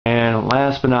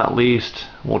last but not least,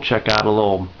 we'll check out a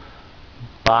little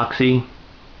Boxee.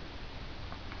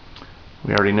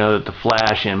 We already know that the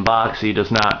flash in Boxee does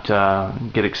not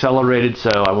get accelerated, so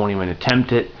I won't even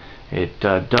attempt it. It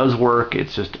does work.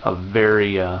 It's just a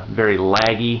very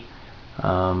laggy.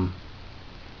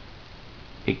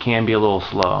 It can be a little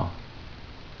slow.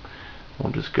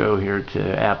 We'll just go here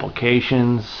to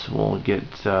applications. We'll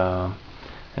get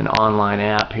an online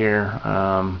app here.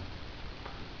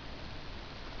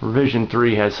 Revision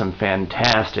 3 has some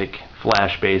fantastic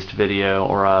flash-based video,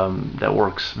 or that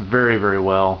works very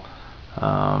well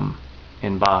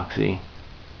in Boxee.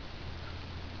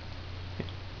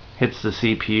 Hits the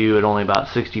CPU at only about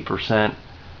 60%,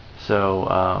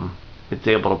 so it's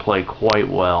able to play quite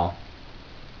well,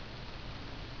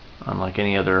 unlike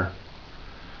any other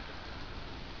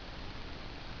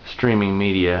streaming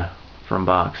media from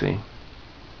Boxee.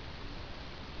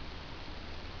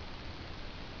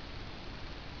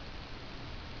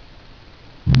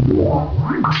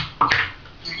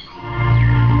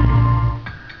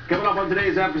 Coming up on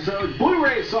today's episode,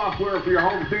 Blu-ray software for your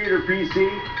home theater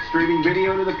PC, streaming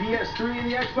video to the PS3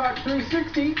 and the Xbox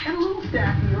 360, and a little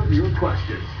stacking of your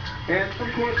questions. And,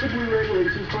 of course, the Blu-ray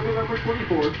releases for November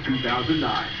 24th,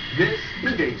 2009. This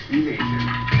is HD-Nation.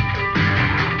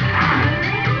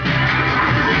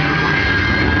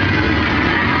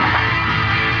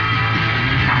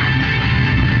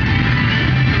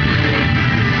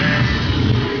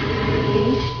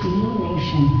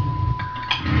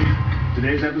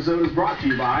 Today's episode is brought to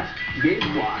you by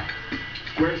Gamefly,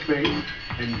 Squarespace,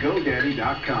 and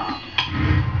GoDaddy.com.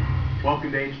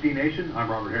 Welcome to HD Nation. I'm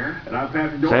Robert Herron, and I'm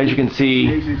Patrick. So as you can see,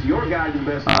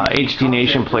 HD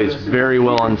Nation plays very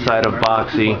well inside of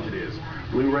Boxee.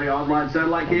 We'll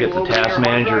get the task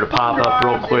manager to pop up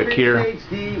real quick here.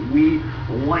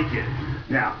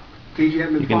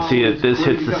 You can see that this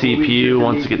hits the CPU.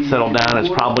 Once it gets settled down,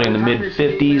 it's probably in the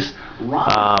mid-50s,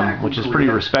 which is pretty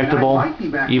respectable,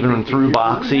 even through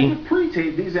Boxee.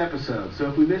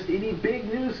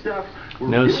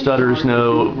 No stutters,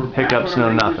 no hiccups,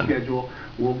 no nothing.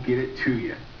 We'll get it to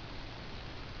you.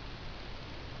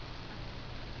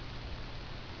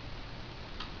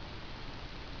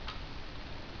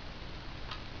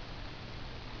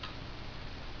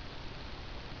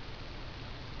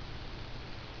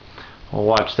 We'll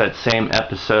watch that same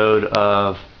episode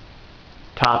of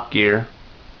Top Gear.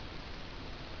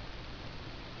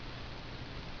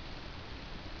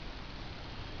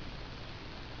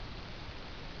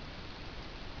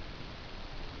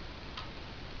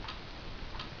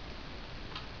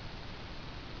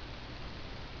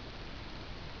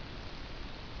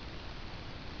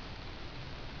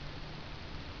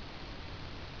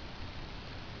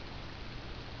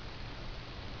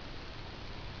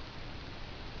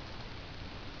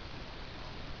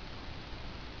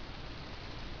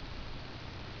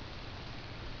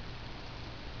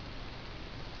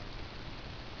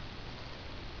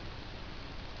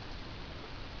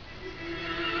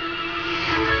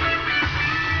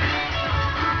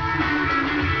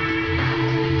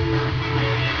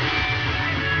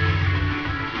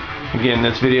 Again,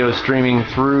 this video is streaming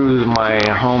through my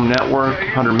home network,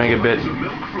 100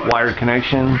 megabit wired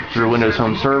connection through Windows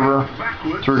Home Server,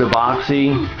 through to Boxee.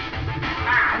 And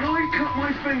I cut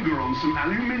my finger on some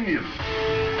aluminium.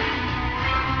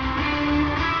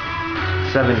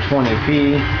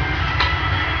 720p.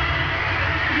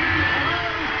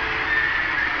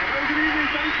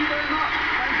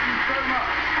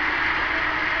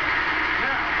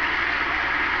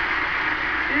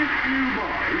 If you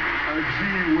buy a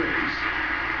G-Wiz,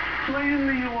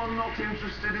 plainly you are not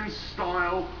interested in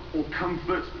style or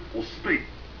comfort or speed.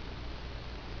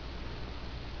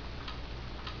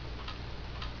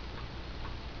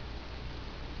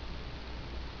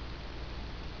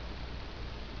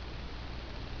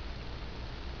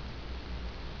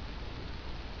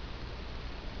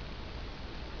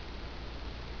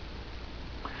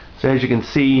 So as you can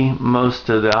see, most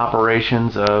of the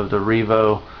operations of the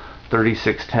Revo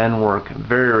 3610 work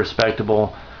very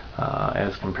respectable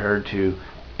as compared to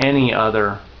any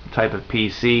other type of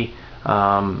PC.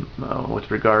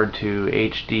 With regard to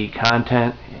HD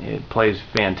content, it plays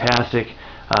fantastic.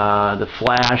 The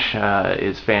flash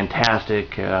is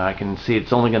fantastic. I can see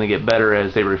it's only going to get better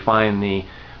as they refine the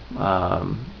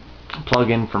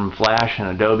plug-in from Flash and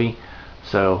Adobe.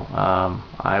 So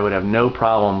I would have no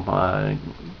problem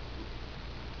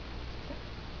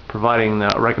providing the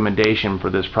recommendation for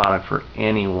this product for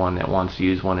anyone that wants to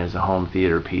use one as a home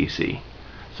theater PC.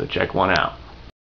 So check one out.